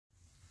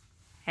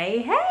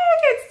Hey,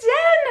 it's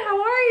Jen.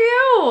 How are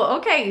you?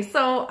 Okay,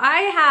 so I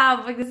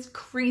have like this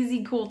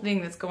crazy cool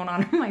thing that's going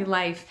on in my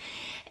life,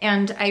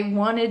 and I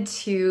wanted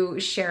to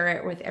share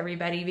it with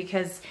everybody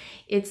because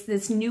it's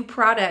this new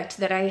product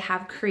that I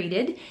have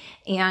created,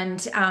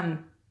 and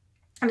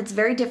it's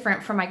very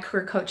different from my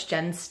career coach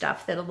Jen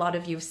stuff that a lot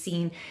of you have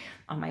seen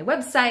on my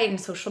website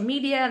and social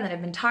media and that I've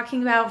been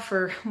talking about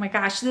for, oh my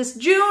gosh, this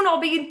June I'll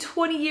be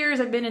 20 years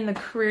I've been in the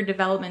career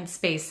development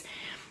space.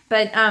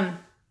 But I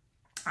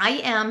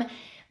am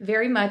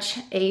very much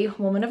a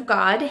woman of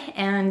God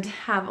and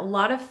have a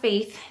lot of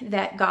faith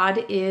that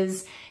God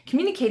is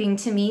communicating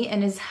to me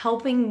and is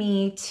helping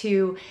me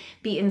to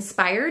be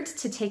inspired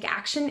to take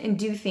action and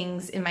do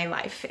things in my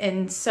life.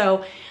 And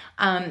so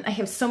I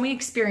have so many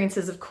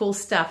experiences of cool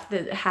stuff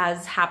that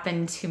has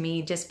happened to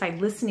me just by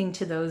listening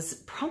to those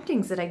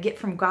promptings that I get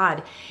from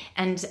God.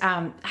 And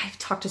I've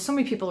talked to so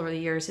many people over the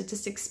years that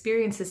just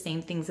experience the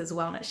same things as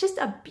well. And it's just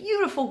a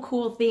beautiful,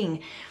 cool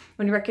thing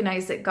when you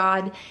recognize that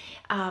God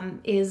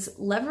is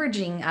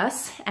leveraging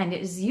us and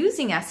is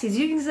using us. He's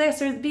using us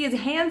to be his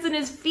hands and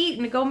his feet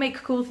and to go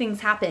make cool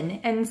things happen.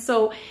 And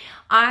so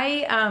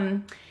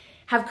I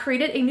have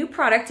created a new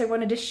product I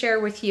wanted to share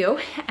with you.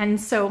 And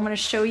so I'm going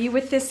to show you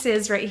what this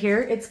is right here.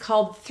 It's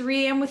called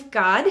 3am with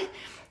God.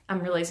 I'm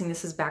realizing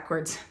this is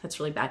backwards. That's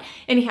really bad.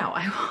 Anyhow,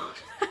 I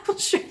will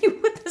show you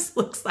what this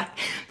looks like.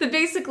 But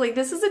basically,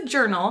 this is a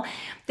journal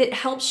that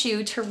helps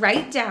you to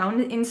write down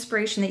the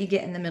inspiration that you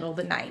get in the middle of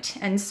the night.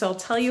 And so I'll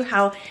tell you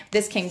how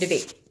this came to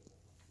be.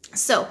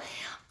 So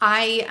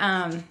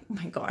oh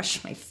my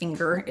gosh, my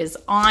finger is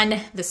on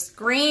the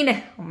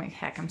screen. Oh my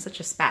heck, I'm such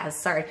a spaz,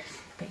 sorry.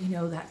 But you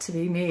know that to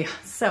be me.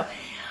 So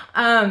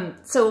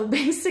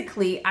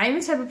basically, I'm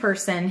the type of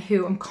person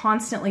who I'm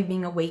constantly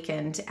being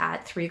awakened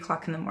at 3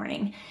 o'clock in the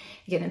morning.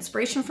 I get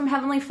inspiration from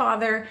Heavenly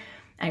Father.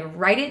 I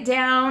write it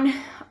down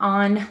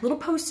on little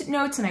Post-it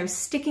notes and I was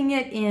sticking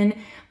it in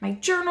my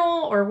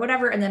journal or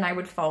whatever, and then I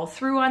would follow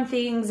through on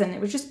things and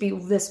it would just be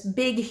this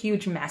big,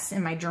 huge mess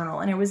in my journal,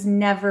 and it was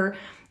never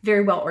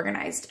very well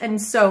organized. And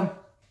so,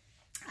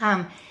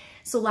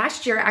 so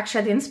last year I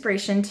actually had the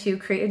inspiration to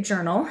create a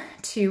journal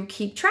to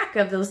keep track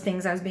of those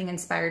things I was being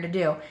inspired to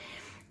do.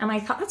 And I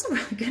thought, that's a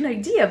really good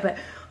idea, but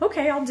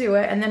okay, I'll do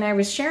it. And then I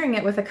was sharing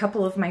it with a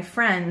couple of my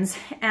friends,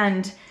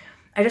 and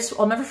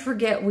I'll never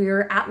forget, we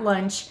were at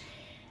lunch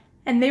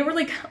and they were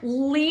like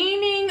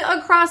leaning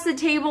across the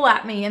table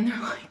at me and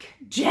they're like,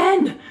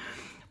 Jen,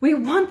 we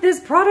want this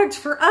product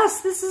for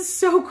us. This is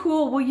so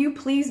cool. Will you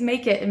please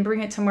make it and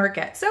bring it to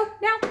market? So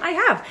now I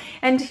have,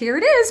 and here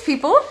it is,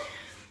 people.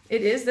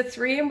 It is the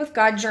 3am with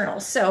God journal.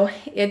 So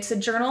it's a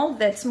journal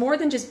that's more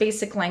than just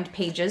basic lined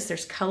pages.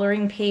 There's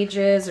coloring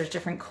pages, there's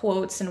different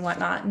quotes and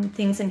whatnot and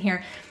things in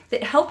here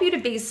that help you to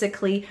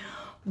basically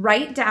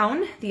write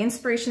down the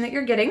inspiration that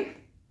you're getting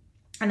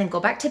and then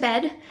go back to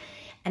bed.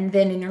 And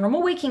then in your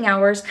normal waking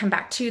hours, come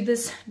back to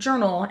this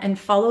journal and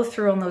follow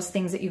through on those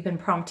things that you've been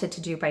prompted to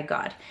do by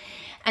God.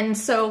 And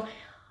so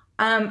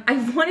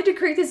I wanted to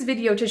create this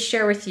video to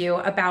share with you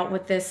about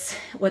what this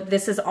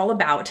is all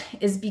about,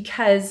 is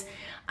because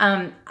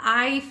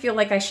I feel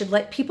like I should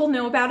let people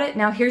know about it.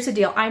 Now, here's the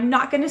deal. I'm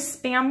not going to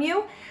spam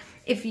you.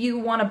 If you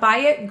want to buy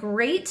it,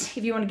 great.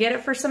 If you want to get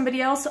it for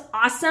somebody else,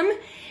 awesome.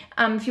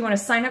 If you want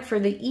to sign up for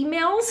the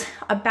emails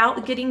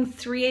about getting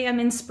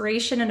 3am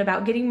inspiration and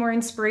about getting more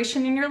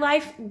inspiration in your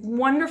life,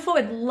 wonderful.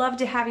 I'd love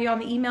to have you on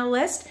the email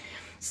list.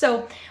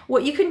 So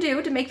what you can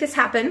do to make this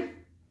happen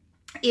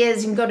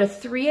is you can go to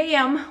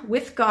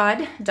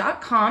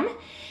 3amWithGod.com,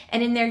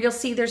 and in there you'll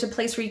see there's a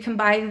place where you can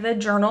buy the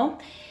journal,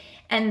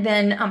 and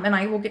then and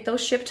I will get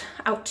those shipped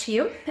out to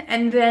you.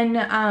 And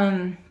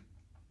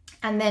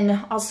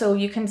then also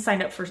you can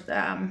sign up for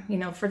you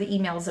know, for the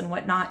emails and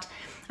whatnot.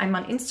 I'm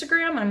on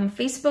Instagram, I'm on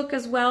Facebook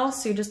as well.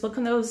 So you just look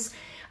in those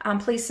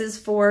places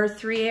for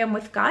 3am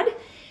with God,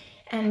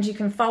 and you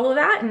can follow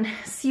that and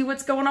see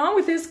what's going on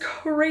with this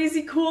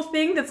crazy cool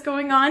thing that's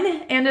going on.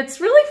 And it's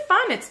really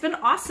fun. It's been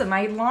awesome.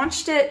 I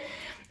launched it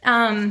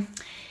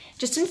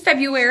just in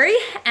February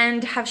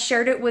and have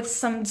shared it with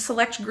some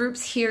select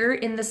groups here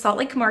in the Salt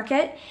Lake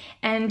market,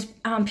 and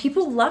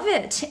people love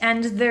it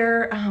and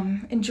they're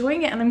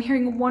enjoying it. And I'm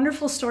hearing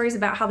wonderful stories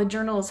about how the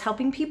journal is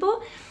helping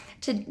people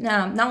to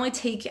not only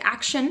take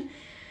action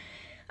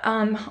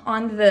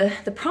on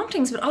the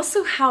promptings, but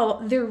also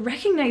how they're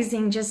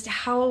recognizing just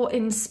how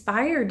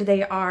inspired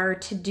they are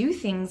to do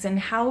things and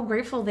how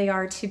grateful they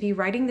are to be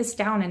writing this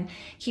down and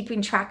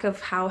keeping track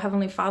of how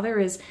Heavenly Father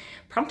is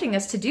prompting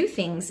us to do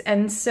things.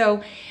 And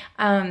so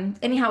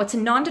anyhow, it's a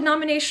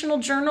non-denominational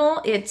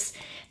journal. It's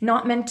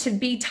not meant to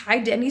be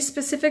tied to any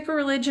specific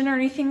religion or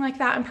anything like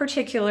that in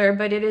particular,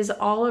 but it is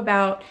all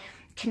about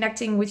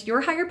connecting with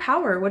your higher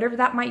power, whatever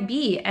that might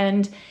be,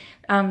 and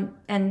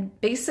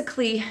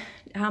basically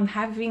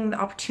having the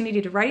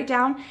opportunity to write it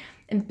down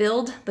and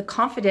build the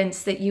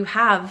confidence that you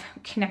have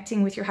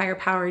connecting with your higher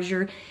power as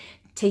you're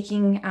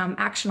taking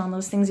action on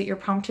those things that you're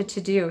prompted to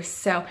do.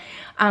 So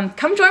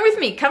come join with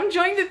me. Come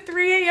join the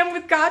 3am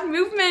with God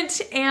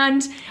movement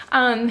and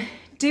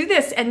do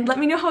this, and let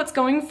me know how it's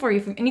going for you.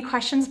 If you have any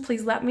questions,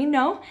 please let me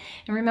know.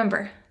 And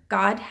remember,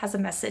 God has a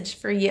message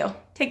for you.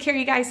 Take care,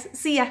 you guys.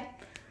 See ya.